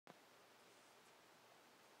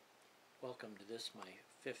Welcome to this, my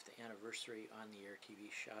 5th anniversary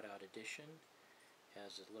Ontheairtv shout out edition.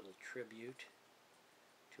 Has a little tribute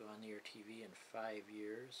to Ontheairtv in 5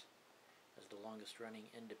 years as the longest running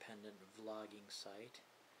independent vlogging site.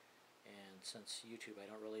 And since YouTube I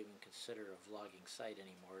don't really even consider a vlogging site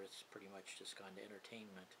anymore, it's pretty much just gone to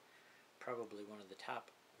entertainment. Probably one of the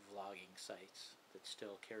top vlogging sites that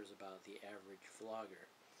still cares about the average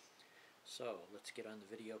vlogger. So let's get on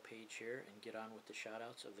the video page here and get on with the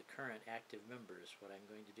shoutouts of the current active members. What I'm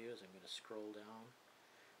going to do is I'm going to scroll down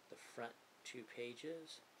the front 2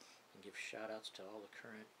 pages and give shoutouts to all the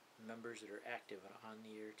current members that are active on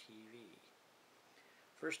Ontheairtv.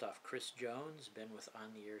 First off, Chris Jones, been with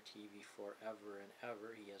Ontheairtv forever and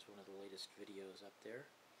ever. He has one of the latest videos up there.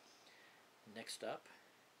 Next up,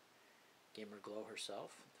 Gamer Glow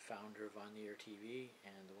herself, the founder of Ontheairtv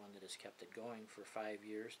and the one that has kept it going for 5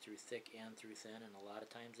 years through thick and through thin, and a lot of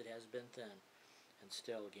times it has been thin, and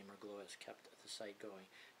still Gamer Glow has kept the site going.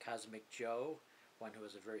 Cosmic Joe, one who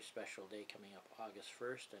has a very special day coming up August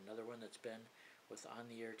 1st, another one that's been with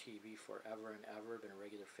Ontheairtv forever and ever, been a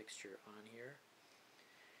regular fixture on here.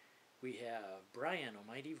 We have Brian,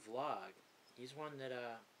 Almighty Vlog. He's one that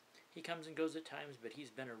he comes and goes at times, but he's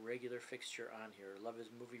been a regular fixture on here. Love his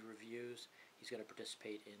movie reviews. He's going to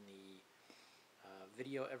participate in the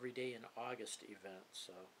Video Every Day in August event.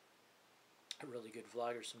 So a really good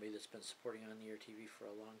vlogger, somebody that's been supporting Ontheairtv for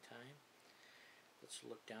a long time. Let's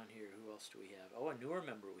look down here. Who else do we have? Oh, a newer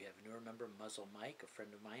member. We have a newer member, Muzzle Mike, a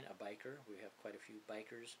friend of mine, a biker. We have quite a few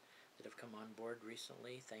bikers that have come on board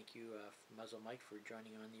recently. Thank you, Muzzle Mike, for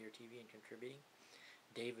joining Ontheairtv and contributing.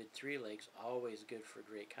 David Three Legs, always good for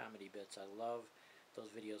great comedy bits. I love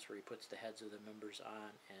those videos where he puts the heads of the members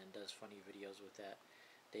on and does funny videos with that.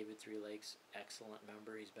 David Three Legs, excellent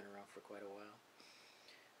member. He's been around for quite a while.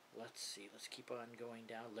 Let's see, let's keep on going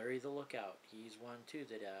down. Larry the Lookout, he's one too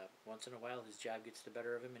that once in a while his job gets the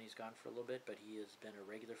better of him and he's gone for a little bit, but he has been a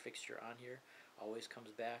regular fixture on here. Always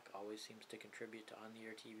comes back, always seems to contribute to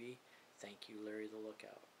Ontheairtv. Thank you, Larry the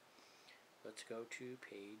Lookout. Let's go to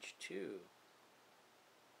page 2.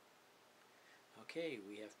 Okay,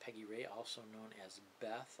 we have Peggy Ray, also known as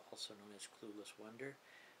Beth, also known as Clueless Wonder.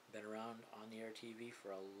 Been around Ontheairtv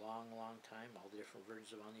for a long, long time, all the different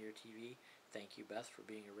versions of Ontheairtv. Thank you, Beth, for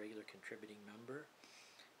being a regular contributing member.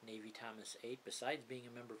 Navy Thomas 8, besides being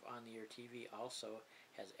a member of Ontheairtv, also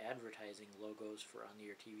has advertising logos for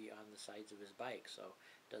Ontheairtv on the sides of his bike, so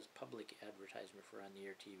does public advertisement for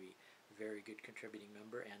Ontheairtv. Very good contributing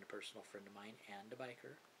member and a personal friend of mine and a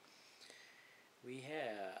biker. We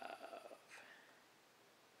have...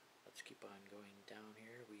 Let's keep on going down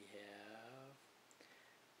here. We have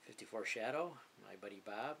 54 Shadow, my buddy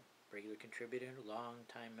Bob, regular contributor,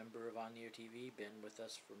 long-time member of Ontheairtv, been with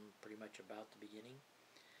us from pretty much about the beginning.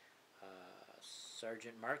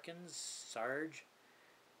 Sergeant Markins, Sarge,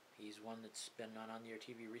 he's one that's been on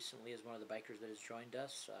Ontheairtv recently as one of the bikers that has joined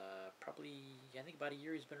us. Probably, I think about a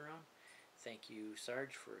year he's been around. Thank you,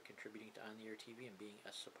 Sarge, for contributing to Ontheairtv and being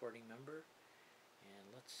a supporting member. And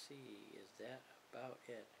let's see, is that about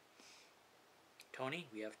it? Tony,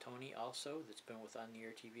 we have Tony also that's been with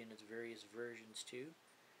Ontheairtv in its various versions too.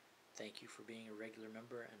 Thank you for being a regular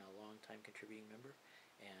member and a long-time contributing member.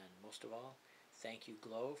 And most of all, thank you,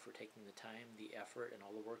 Glow, for taking the time, the effort, and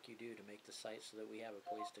all the work you do to make the site so that we have a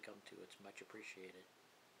place to come to. It's much appreciated.